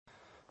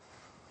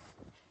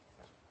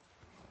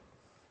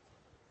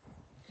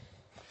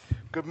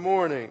Good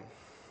morning.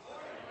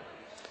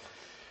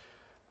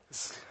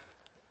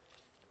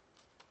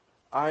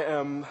 I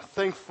am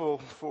thankful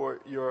for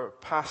your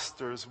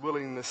pastor's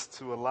willingness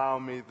to allow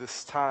me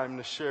this time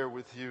to share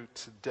with you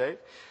today.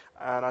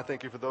 And I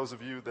thank you for those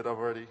of you that have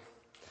already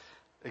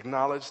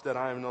acknowledged that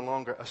I am no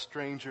longer a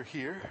stranger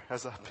here,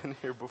 as I've been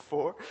here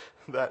before.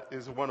 That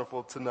is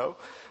wonderful to know.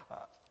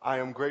 I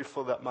am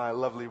grateful that my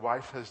lovely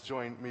wife has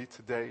joined me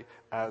today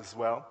as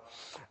well.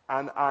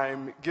 And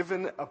I'm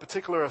given a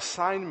particular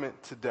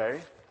assignment today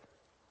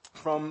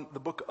from the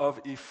book of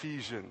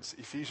Ephesians,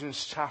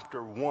 Ephesians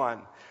chapter 1.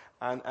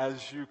 And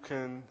as you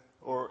can,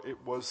 or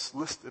it was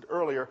listed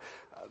earlier,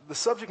 the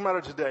subject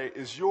matter today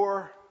is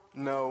You're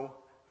No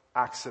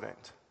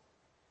Accident.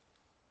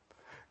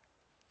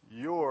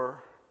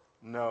 You're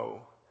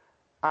no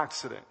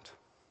accident.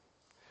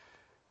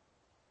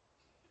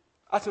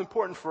 That's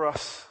important for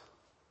us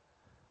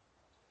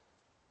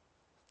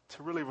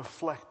to really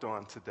reflect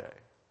on today.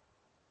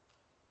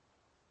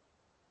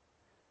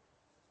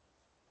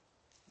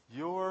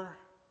 You're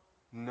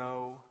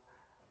no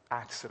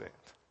accident.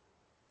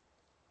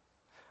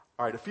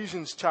 All right,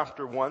 Ephesians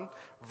chapter 1,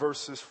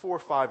 verses 4,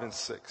 5, and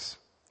 6.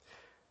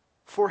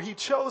 For he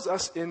chose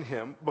us in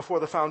him before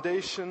the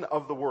foundation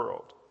of the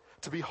world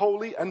to be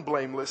holy and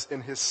blameless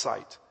in his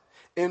sight.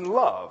 In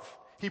love,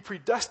 he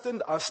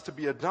predestined us to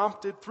be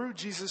adopted through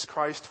Jesus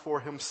Christ for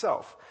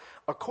himself,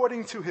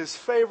 according to his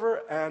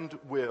favor and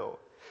will,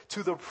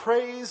 to the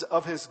praise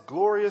of his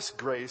glorious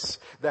grace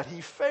that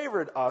he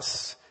favored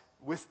us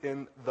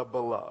within the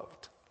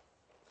beloved.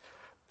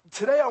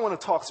 Today I want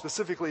to talk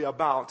specifically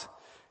about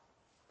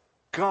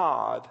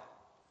God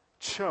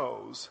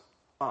chose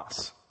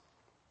us.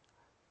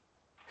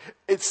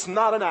 It's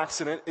not an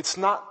accident. It's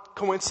not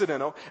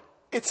coincidental.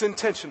 It's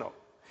intentional.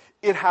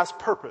 It has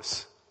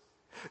purpose.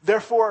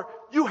 Therefore,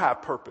 you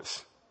have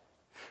purpose.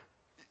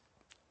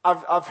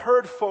 I've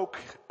heard folk,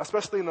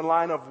 especially in the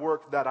line of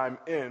work that I'm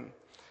in,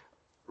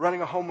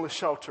 running a homeless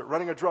shelter,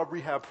 running a drug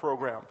rehab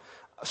program,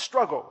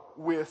 struggle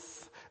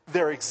with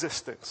their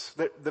existence,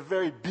 the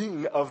very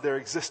being of their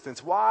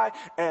existence. Why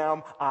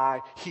am I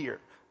here?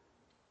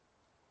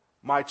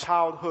 My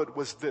childhood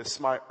was this.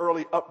 My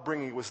early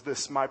upbringing was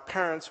this. My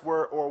parents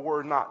were or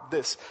were not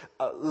this.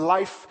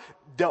 Life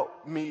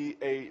dealt me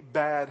a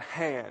bad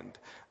hand.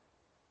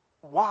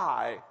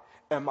 Why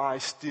am I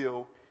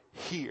still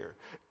here?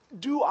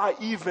 Do I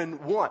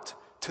even want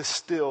to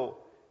still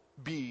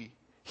be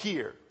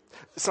here?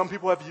 Some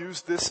people have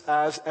used this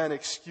as an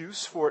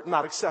excuse for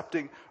not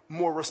accepting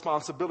more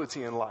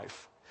responsibility in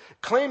life,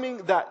 claiming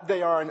that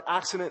they are an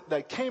accident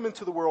that came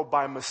into the world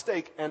by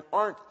mistake and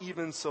aren't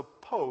even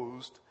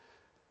supposed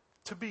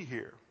to be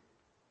here.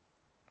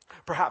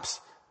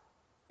 Perhaps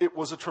it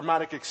was a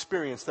traumatic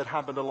experience that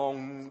happened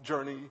along the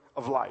journey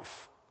of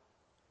life.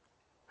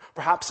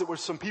 Perhaps it were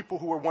some people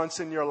who were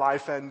once in your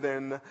life and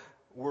then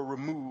were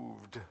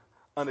removed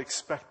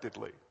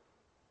unexpectedly.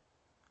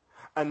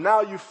 And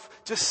now you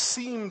just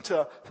seem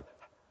to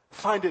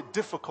find it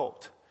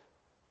difficult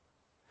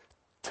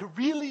to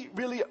really,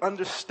 really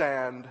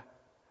understand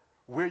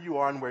where you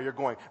are and where you're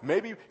going.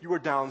 Maybe you were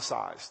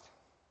downsized.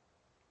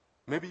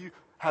 Maybe you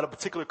had a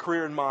particular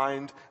career in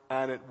mind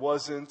and it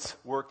wasn't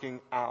working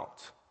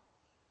out.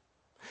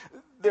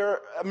 There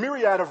are a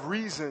myriad of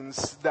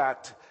reasons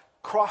that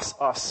cross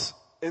us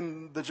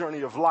in the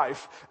journey of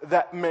life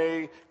that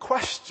may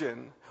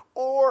question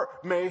or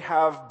may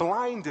have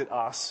blinded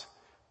us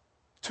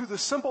to the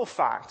simple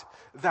fact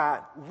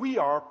that we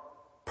are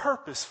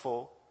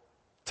purposeful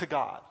to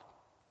God.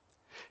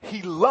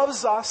 He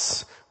loves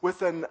us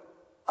with an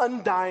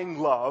undying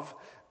love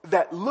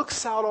that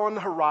looks out on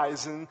the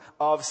horizon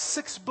of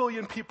 6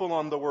 billion people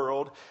on the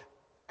world,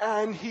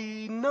 and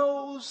he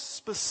knows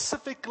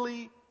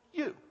specifically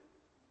you.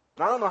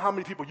 Now, I don't know how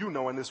many people you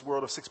know in this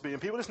world of 6 billion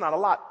people. It's not a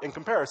lot in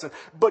comparison.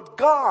 But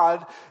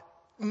God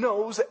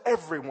knows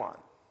everyone,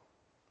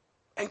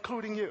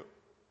 including you.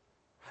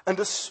 And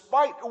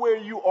despite where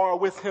you are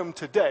with him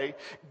today,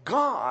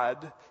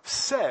 God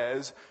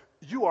says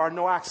you are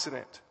no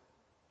accident.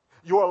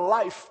 Your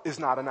life is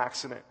not an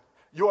accident.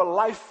 Your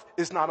life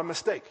is not a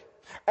mistake.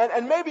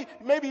 And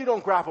maybe you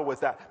don't grapple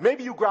with that.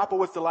 Maybe you grapple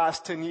with the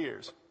last 10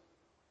 years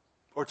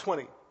or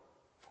 20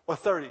 or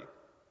 30.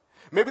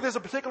 Maybe there's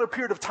a particular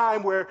period of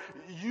time where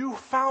you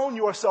found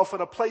yourself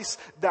in a place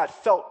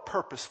that felt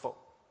purposeful,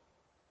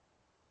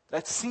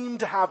 that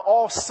seemed to have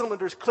all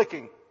cylinders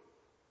clicking.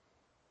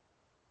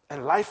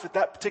 And life at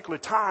that particular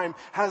time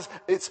has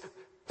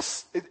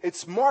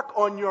its mark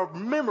on your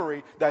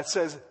memory that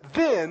says,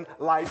 then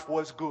life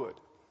was good.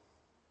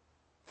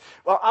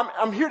 Well,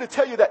 I'm here to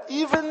tell you that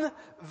even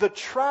the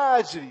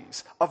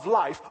tragedies of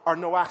life are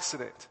no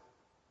accident.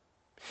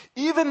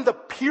 Even the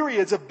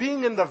periods of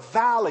being in the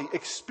valley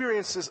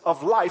experiences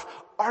of life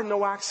are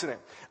no accident.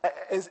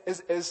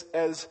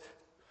 As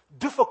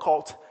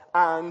difficult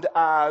and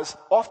as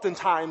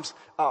oftentimes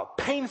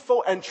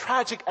painful and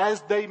tragic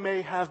as they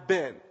may have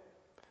been,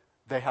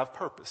 they have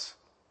purpose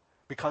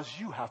because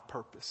you have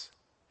purpose.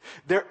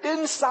 They're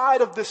inside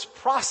of this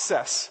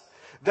process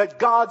that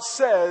God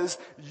says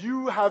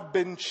you have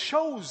been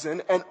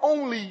chosen and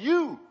only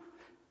you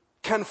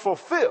can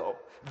fulfill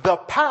the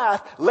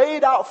path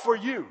laid out for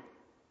you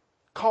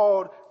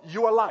called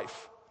your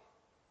life.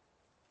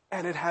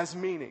 And it has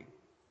meaning.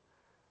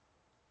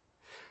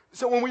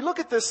 So when we look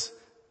at this,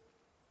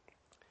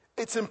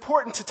 it's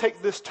important to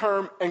take this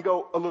term and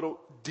go a little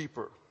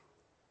deeper.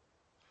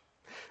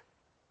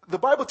 The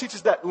Bible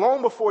teaches that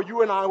long before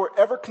you and I were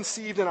ever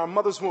conceived in our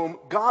mother's womb,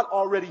 God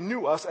already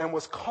knew us and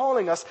was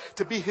calling us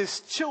to be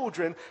his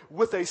children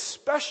with a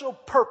special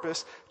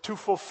purpose to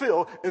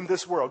fulfill in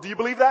this world. Do you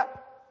believe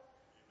that?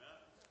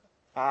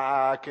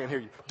 I can't hear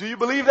you. Do you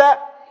believe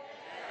that?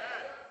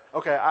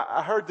 Okay,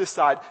 I heard this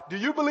side. Do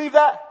you believe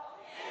that?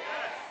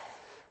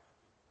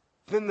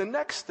 Then the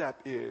next step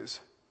is,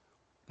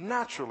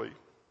 naturally,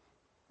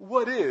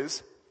 what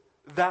is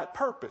that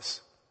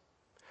purpose?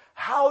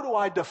 How do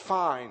I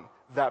define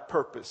that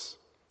purpose?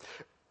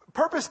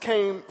 Purpose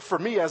came for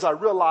me as I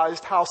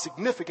realized how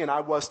significant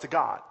I was to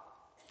God.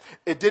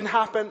 It didn't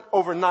happen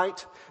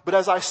overnight, but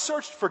as I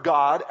searched for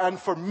God and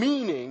for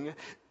meaning,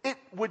 it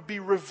would be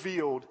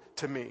revealed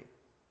to me.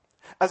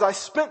 As I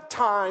spent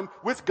time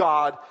with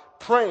God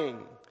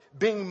praying,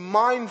 being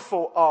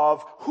mindful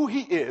of who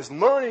he is,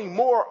 learning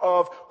more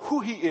of who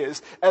he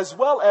is, as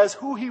well as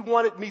who he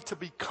wanted me to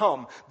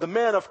become, the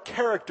man of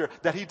character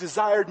that he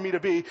desired me to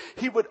be,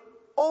 he would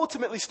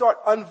ultimately start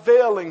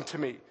unveiling to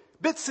me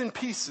bits and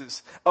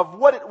pieces of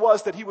what it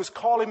was that he was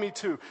calling me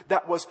to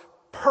that was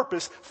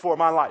purpose for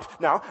my life.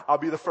 Now, I'll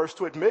be the first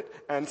to admit,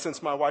 and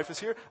since my wife is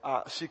here,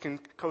 she can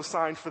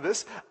co-sign for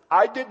this,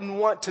 I didn't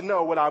want to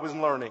know what I was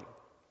learning.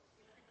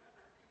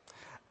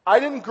 I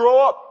didn't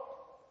grow up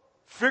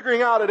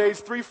figuring out at age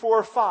 3, 4,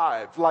 or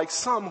 5, like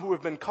some who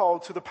have been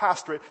called to the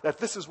pastorate, that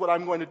this is what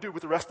I'm going to do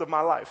with the rest of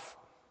my life.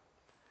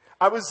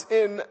 I was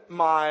in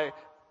my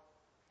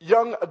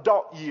young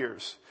adult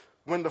years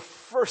when the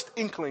first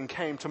inkling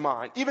came to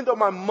mind. Even though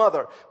my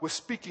mother was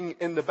speaking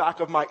in the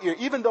back of my ear,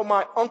 even though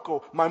my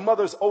uncle, my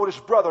mother's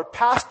oldest brother,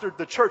 pastored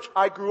the church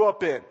I grew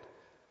up in,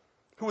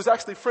 who was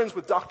actually friends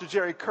with Dr.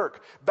 Jerry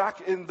Kirk.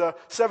 Back in the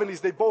 70s,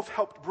 they both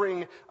helped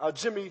bring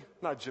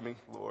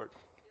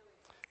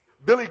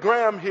Billy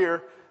Graham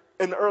here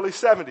in the early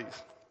 70s.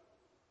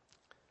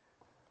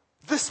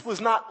 This was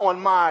not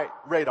on my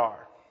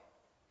radar.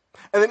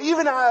 And then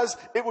even as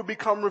it would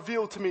become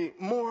revealed to me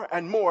more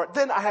and more,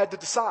 then I had to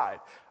decide.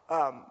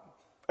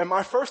 And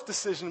my first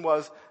decision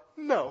was,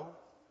 no.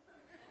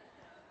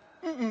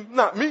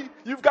 Not me.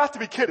 You've got to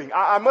be kidding.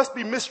 I must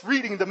be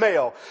misreading the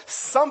mail.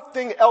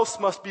 Something else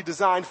must be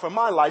designed for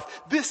my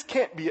life. This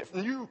can't be it.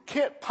 You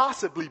can't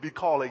possibly be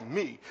calling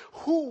me.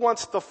 Who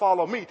wants to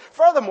follow me?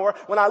 Furthermore,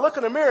 when I look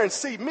in the mirror and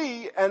see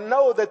me and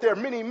know that there are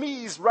many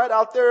me's right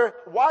out there,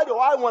 why do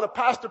I want to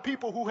pastor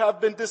people who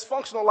have been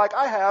dysfunctional like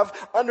I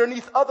have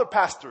underneath other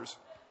pastors?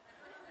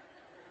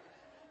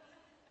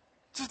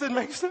 Just didn't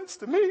make sense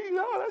to me.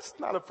 No, that's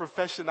not a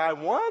profession I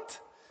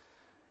want.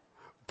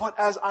 But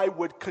as I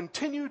would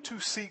continue to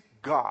seek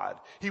God,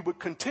 he would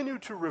continue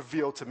to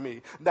reveal to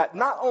me that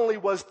not only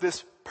was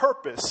this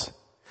purpose,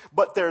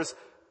 but there's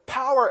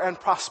power and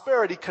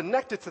prosperity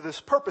connected to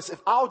this purpose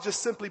if I'll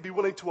just simply be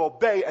willing to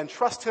obey and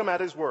trust him at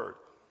his word.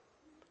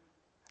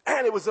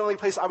 And it was the only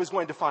place I was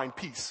going to find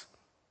peace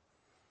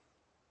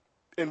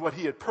in what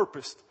he had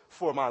purposed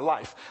for my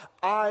life.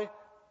 I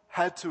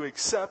had to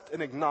accept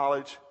and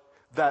acknowledge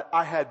that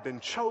I had been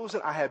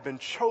chosen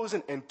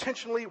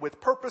intentionally with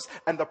purpose,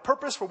 and the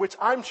purpose for which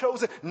I'm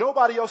chosen,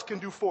 nobody else can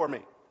do for me.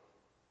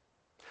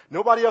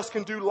 Nobody else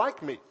can do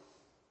like me.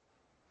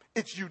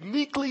 It's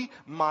uniquely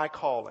my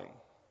calling.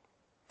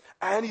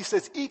 And he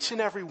says each and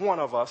every one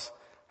of us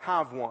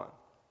have one.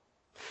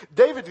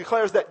 David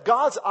declares that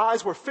God's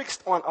eyes were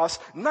fixed on us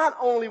not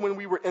only when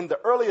we were in the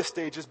earliest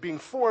stages being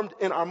formed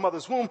in our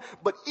mother's womb,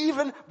 but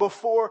even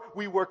before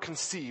we were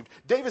conceived.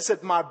 David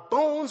said, my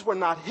bones were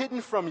not hidden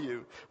from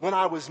you when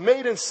I was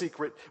made in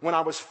secret, when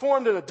I was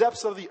formed in the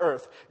depths of the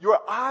earth. Your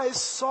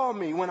eyes saw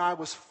me when I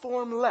was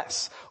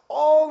formless.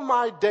 All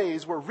my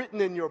days were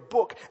written in your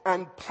book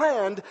and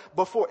planned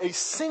before a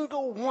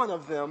single one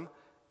of them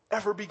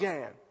ever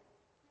began.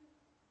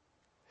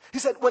 He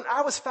said, when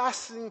I was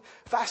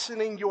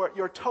fashioning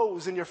your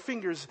toes and your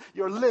fingers,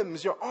 your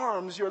limbs, your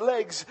arms, your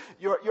legs,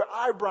 your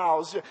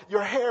eyebrows,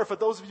 your hair, for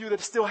those of you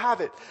that still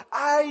have it,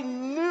 I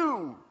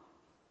knew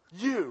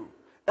you.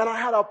 And I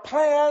had a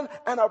plan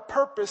and a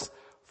purpose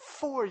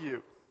for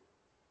you.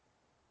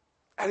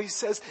 And he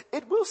says,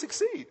 it will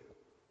succeed.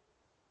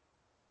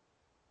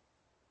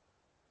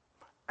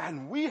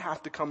 And we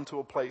have to come to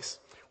a place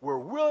where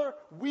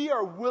we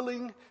are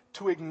willing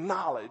to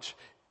acknowledge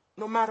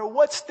no matter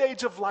what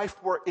stage of life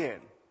we're in.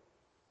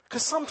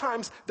 Because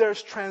sometimes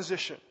there's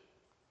transition.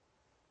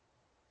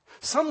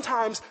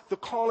 Sometimes the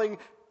calling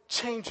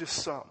changes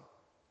some.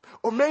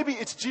 Or maybe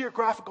its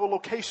geographical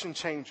location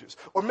changes.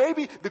 Or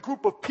maybe the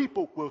group of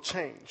people will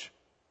change.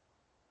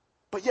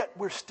 But yet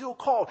we're still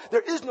called.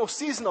 There is no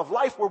season of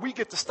life where we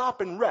get to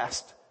stop and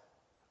rest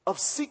of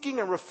seeking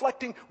and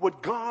reflecting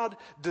what God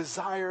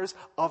desires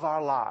of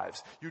our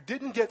lives. You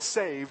didn't get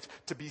saved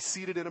to be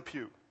seated in a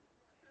pew.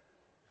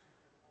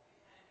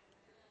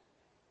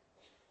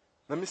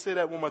 Let me say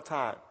that one more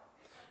time.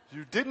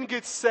 You didn't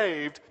get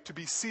saved to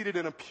be seated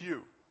in a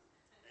pew.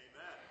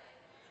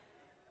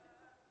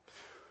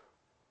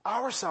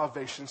 Our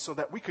salvation so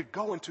that we could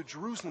go into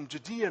Jerusalem,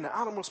 Judea, and the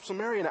outermost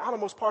Samaria, and the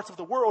outermost parts of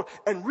the world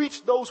and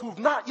reach those who've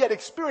not yet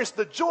experienced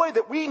the joy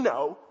that we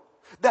know,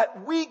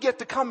 that we get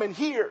to come in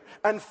here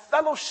and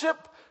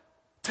fellowship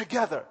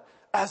together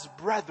as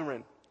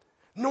brethren,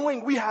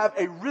 knowing we have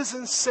a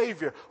risen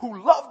Savior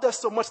who loved us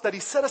so much that he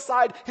set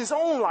aside his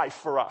own life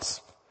for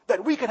us,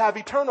 that we could have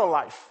eternal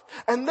life.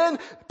 And then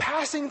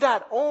passing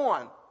that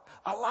on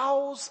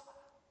allows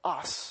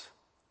us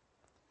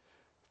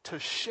to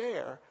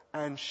share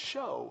and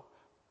show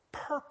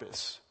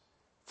purpose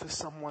to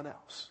someone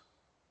else.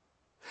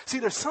 See,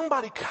 there's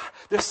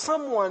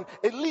someone,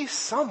 at least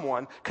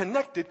someone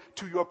connected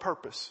to your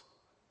purpose.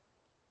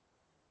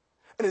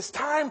 And it's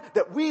time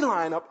that we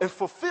line up and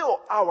fulfill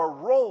our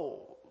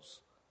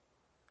roles,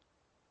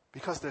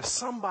 because there's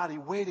somebody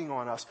waiting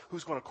on us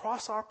who's going to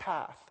cross our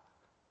path,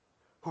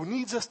 who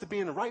needs us to be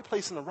in the right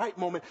place in the right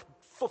moment,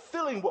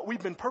 fulfilling what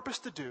we've been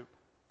purposed to do,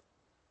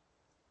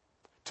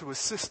 to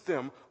assist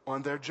them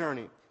on their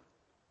journey.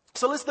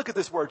 So let's look at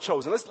this word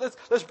chosen.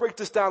 Let's break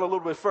this down a little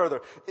bit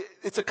further.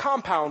 It's a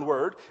compound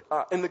word.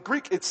 In the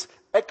Greek, it's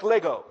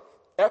eklego.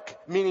 Ek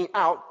meaning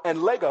out,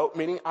 and lego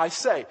meaning I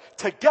say.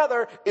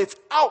 Together, it's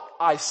out,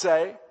 I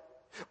say.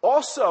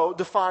 Also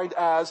defined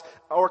as,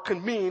 or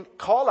can mean,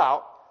 call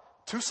out,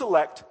 to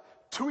select,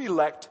 to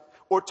elect,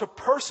 or to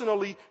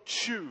personally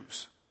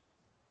choose.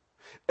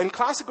 In the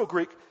classical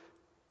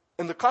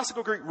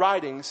Greek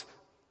writings,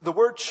 the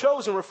word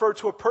chosen referred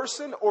to a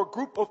person or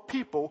group of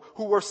people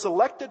who were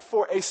selected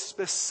for a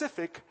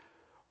specific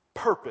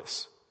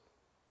purpose.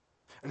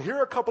 And here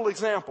are a couple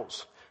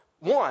examples.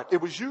 One, it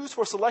was used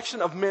for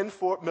selection of men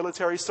for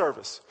military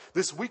service.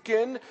 This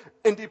weekend,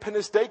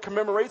 Independence Day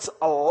commemorates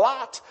a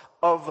lot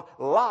of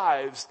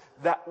lives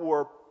that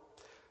were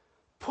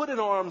put in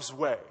harm's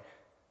way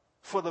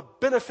for the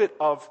benefit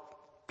of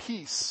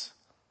peace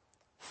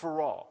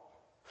for all,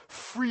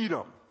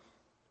 freedom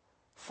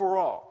for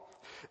all.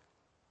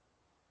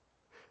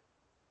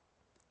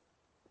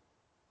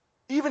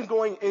 Even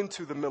going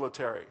into the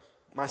military,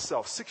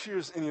 myself, 6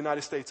 years in the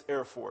United States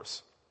Air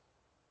Force,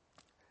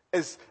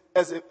 as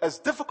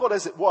difficult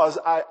as it was,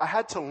 I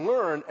had to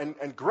learn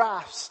and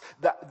grasp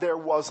that there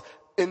was,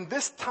 in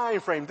this time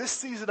frame, this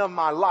season of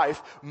my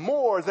life,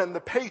 more than the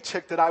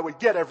paycheck that I would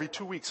get every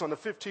 2 weeks on the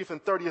 15th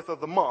and 30th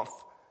of the month.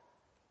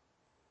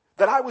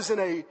 That I was in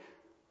a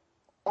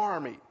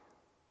army.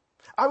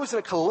 I was in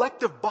a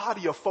collective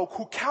body of folk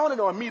who counted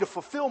on me to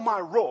fulfill my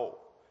role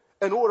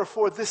in order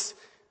for this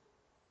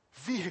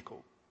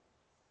vehicle,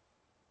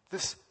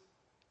 this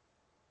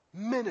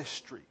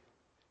ministry,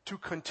 to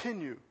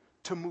continue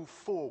to move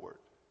forward.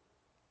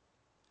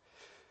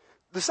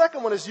 The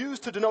second one is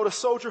used to denote a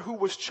soldier who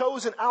was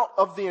chosen out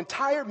of the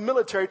entire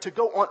military to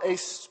go on a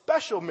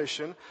special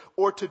mission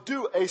or to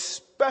do a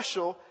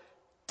special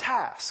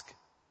task.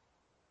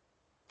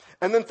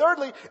 And then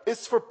thirdly,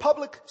 it's for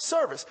public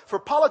service, for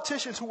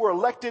politicians who were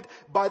elected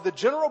by the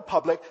general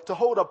public to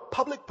hold a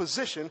public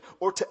position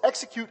or to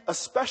execute a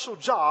special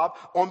job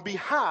on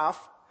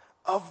behalf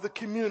of the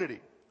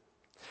community.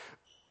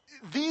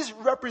 These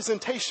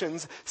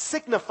representations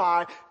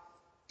signify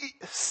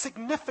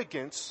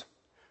significance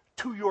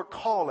to your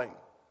calling.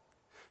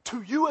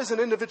 To you as an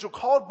individual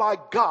called by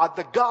God,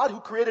 the God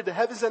who created the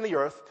heavens and the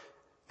earth,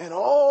 and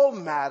all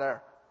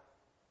matter,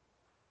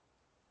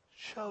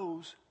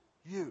 chose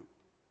you.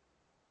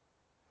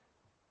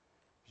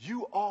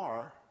 You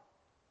are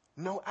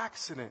no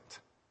accident.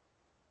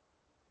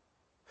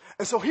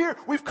 And so here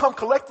we've come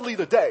collectively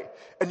today,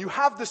 and you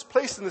have this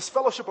place in this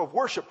fellowship of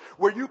worship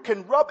where you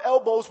can rub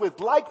elbows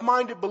with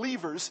like-minded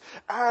believers,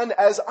 and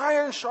as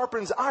iron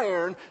sharpens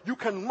iron, you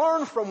can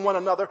learn from one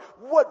another,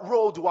 what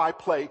role do I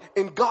play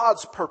in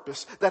God's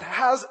purpose that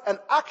has an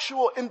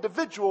actual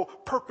individual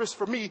purpose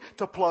for me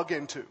to plug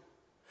into.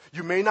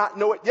 You may not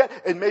know it yet.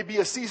 It may be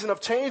a season of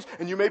change,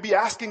 and you may be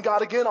asking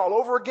God again, all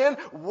over again,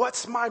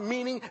 what's my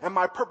meaning and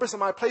my purpose and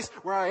my place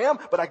where I am?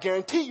 But I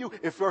guarantee you,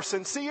 if you're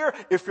sincere,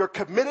 if you're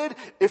committed,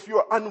 if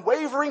you're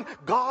unwavering,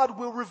 God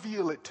will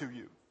reveal it to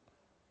you.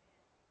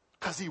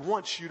 Because he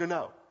wants you to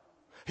know.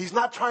 He's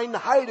not trying to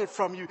hide it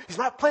from you. He's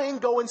not playing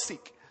go and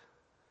seek.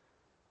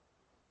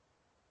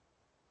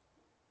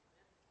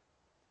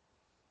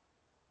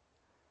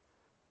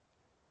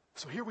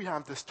 So here we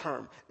have this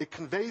term. It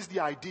conveys the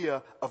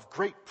idea of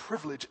great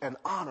privilege and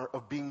honor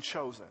of being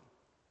chosen.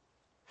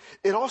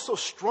 It also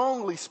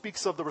strongly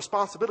speaks of the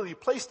responsibility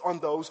placed on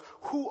those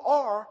who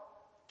are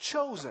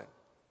chosen.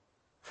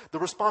 The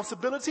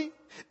responsibility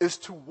is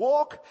to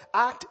walk,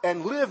 act,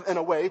 and live in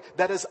a way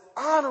that is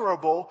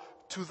honorable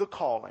to the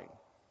calling.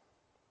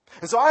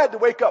 And so I had to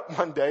wake up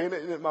one day,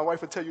 and my wife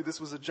would tell you this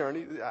was a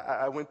journey.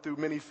 I went through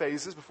many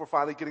phases before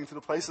finally getting to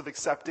the place of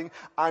accepting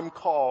I'm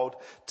called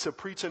to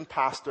preach and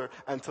pastor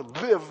and to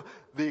live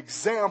the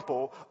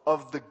example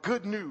of the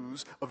good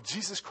news of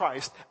Jesus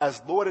Christ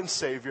as Lord and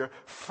Savior,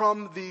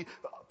 from the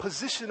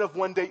position of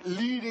one day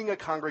leading a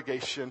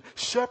congregation,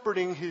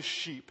 shepherding his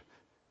sheep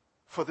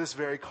for this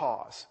very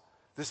cause,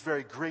 this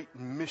very great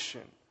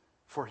mission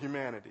for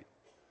humanity.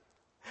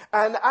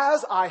 And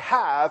as I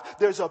have,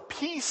 there's a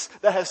peace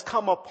that has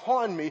come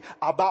upon me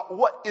about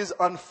what is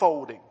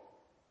unfolding.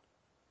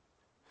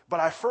 But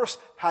I first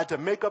had to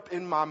make up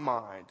in my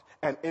mind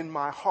and in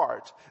my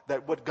heart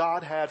that what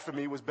God had for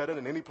me was better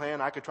than any plan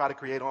I could try to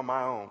create on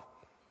my own.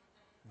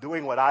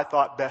 Doing what I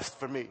thought best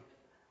for me,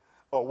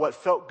 or what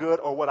felt good,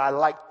 or what I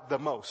liked the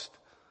most.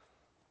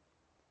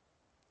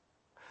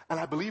 And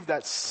I believe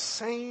that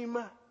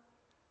same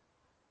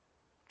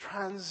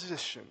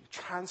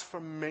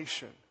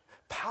transformation,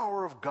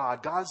 power of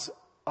God, God's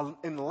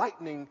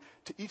enlightening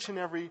to each and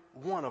every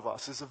one of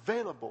us is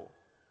available.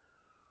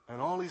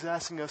 And all he's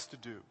asking us to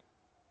do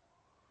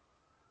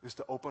is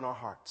to open our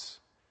hearts.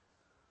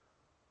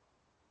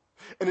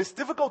 And it's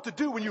difficult to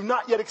do when you've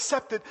not yet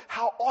accepted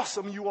how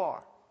awesome you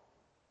are.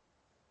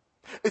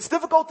 It's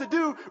difficult to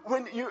do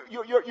when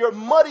you're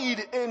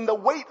muddied in the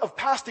weight of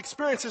past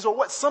experiences or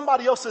what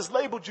somebody else has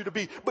labeled you to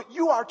be. But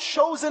you are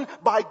chosen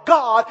by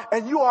God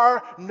and you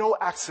are no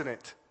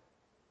accident.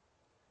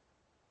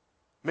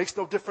 Makes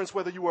no difference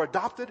whether you were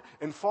adopted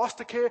in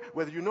foster care,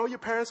 whether you know your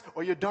parents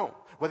or you don't.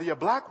 Whether you're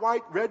black,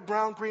 white, red,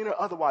 brown, green, or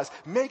otherwise.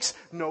 Makes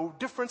no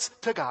difference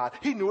to God.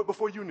 He knew it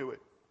before you knew it.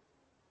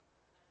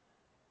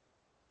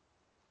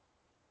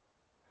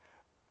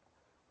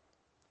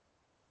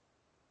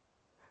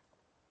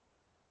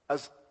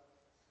 As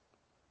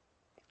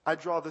I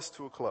draw this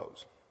to a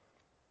close,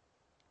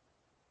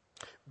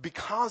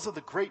 because of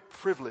the great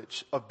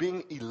privilege of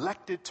being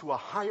elected to a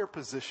higher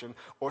position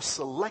or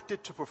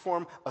selected to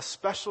perform a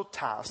special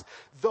task,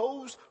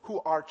 those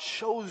who are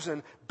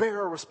chosen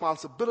bear a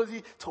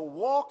responsibility to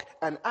walk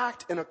and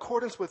act in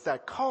accordance with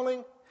that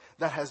calling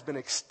that has been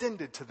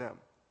extended to them.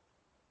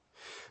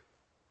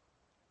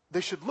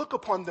 They should look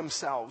upon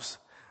themselves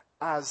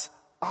as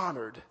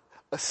honored,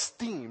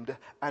 esteemed,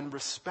 and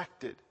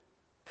respected.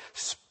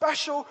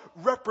 Special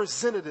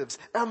representatives,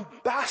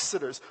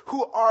 ambassadors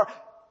who are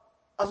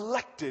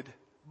elected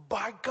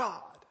by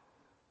God.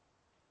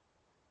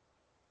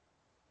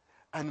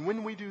 And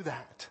when we do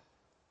that,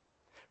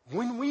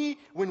 when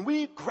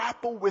we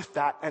grapple with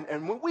that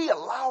and when we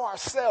allow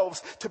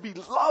ourselves to be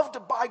loved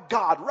by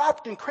God,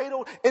 wrapped and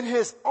cradled in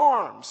his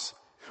arms,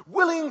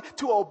 willing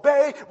to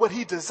obey what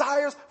he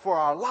desires for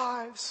our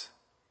lives,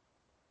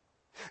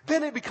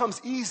 then it becomes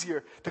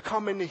easier to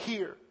come into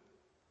here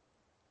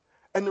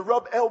and to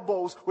rub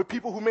elbows with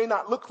people who may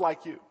not look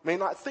like you, may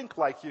not think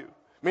like you,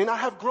 may not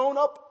have grown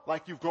up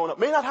like you've grown up,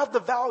 may not have the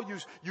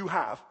values you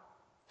have.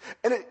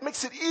 And it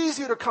makes it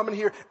easier to come in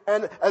here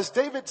and, as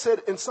David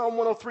said in Psalm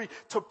 103,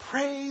 to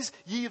praise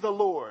ye the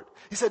Lord.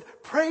 He said,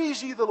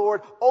 praise ye the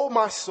Lord, O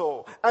my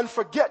soul, and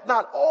forget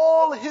not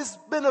all his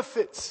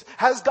benefits.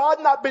 Has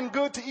God not been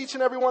good to each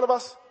and every one of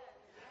us?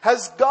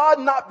 Has God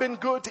not been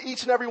good to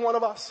each and every one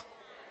of us?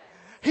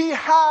 He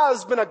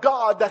has been a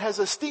God that has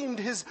esteemed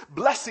his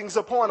blessings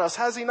upon us,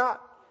 has he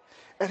not?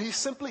 And he's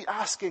simply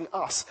asking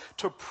us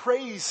to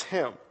praise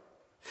him.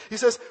 He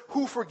says,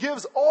 who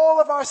forgives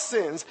all of our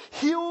sins,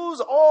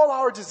 heals all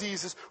our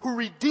diseases, who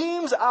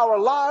redeems our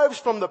lives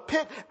from the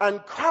pit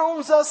and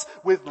crowns us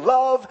with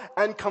love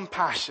and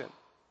compassion.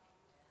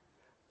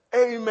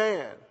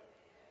 Amen.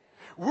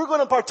 We're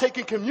going to partake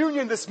in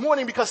communion this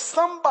morning because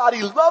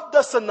somebody loved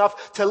us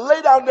enough to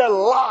lay down their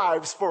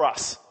lives for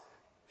us.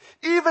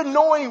 Even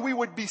knowing we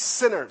would be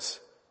sinners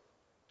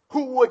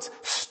who would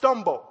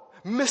stumble,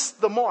 miss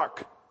the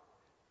mark.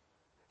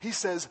 He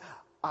says,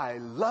 I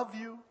love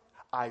you.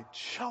 I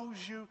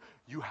chose you.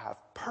 You have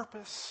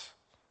purpose.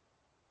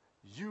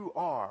 You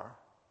are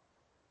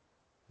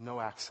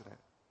no accident.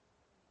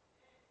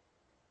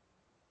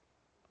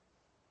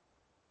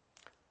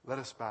 Let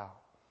us bow.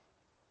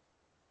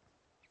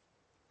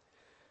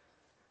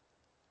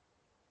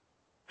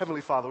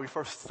 Heavenly Father, we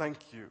first thank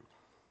you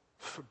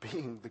for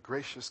being the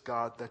gracious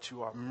God that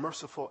you are,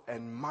 merciful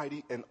and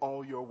mighty in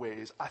all your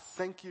ways. I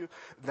thank you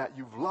that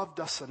you've loved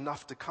us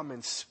enough to come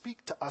and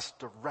speak to us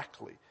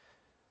directly.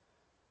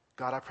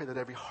 God, I pray that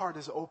every heart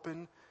is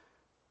open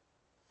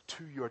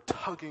to your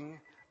tugging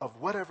of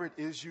whatever it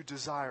is you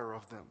desire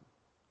of them.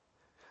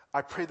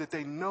 I pray that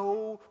they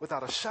know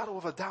without a shadow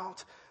of a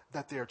doubt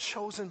that they are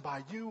chosen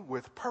by you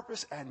with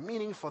purpose and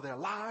meaning for their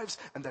lives,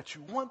 and that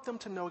you want them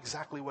to know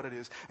exactly what it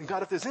is. And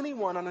God, if there's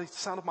anyone under the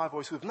sound of my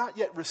voice who have not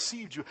yet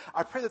received you,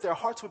 I pray that their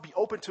hearts would be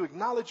open to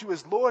acknowledge you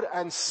as Lord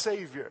and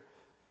Savior.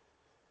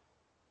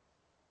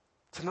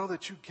 To know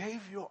that you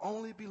gave your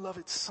only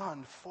beloved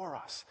Son for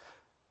us.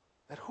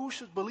 That who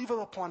should believe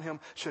upon him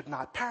should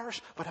not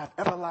perish, but have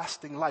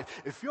everlasting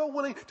life. If you're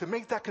willing to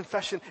make that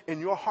confession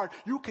in your heart,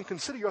 you can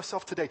consider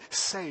yourself today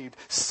saved,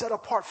 set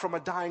apart from a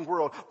dying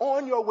world,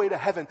 on your way to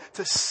heaven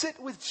to sit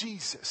with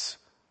Jesus.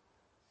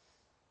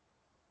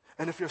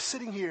 And if you're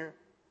sitting here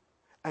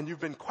and you've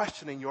been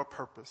questioning your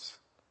purpose,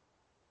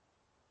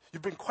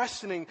 you've been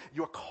questioning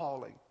your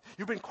calling,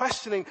 you've been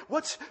questioning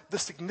what's the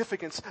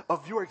significance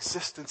of your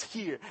existence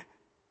here,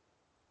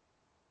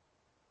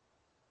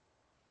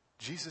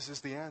 Jesus is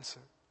the answer.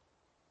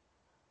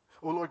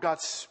 Oh Lord God,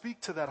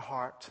 speak to that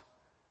heart.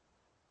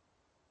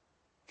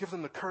 Give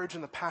them the courage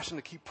and the passion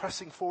to keep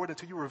pressing forward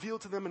until you reveal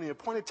to them in the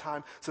appointed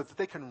time so that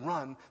they can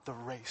run the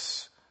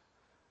race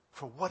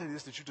for what it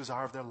is that you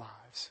desire of their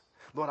lives.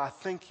 Lord, I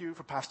thank you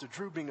for Pastor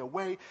Drew being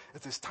away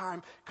at this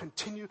time.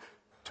 Continue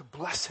to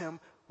bless him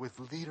with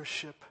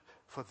leadership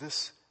for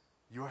this,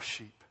 your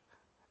sheep.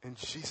 In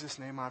Jesus'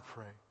 name I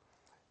pray.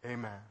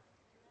 Amen.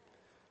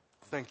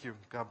 Thank you.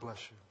 God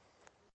bless you.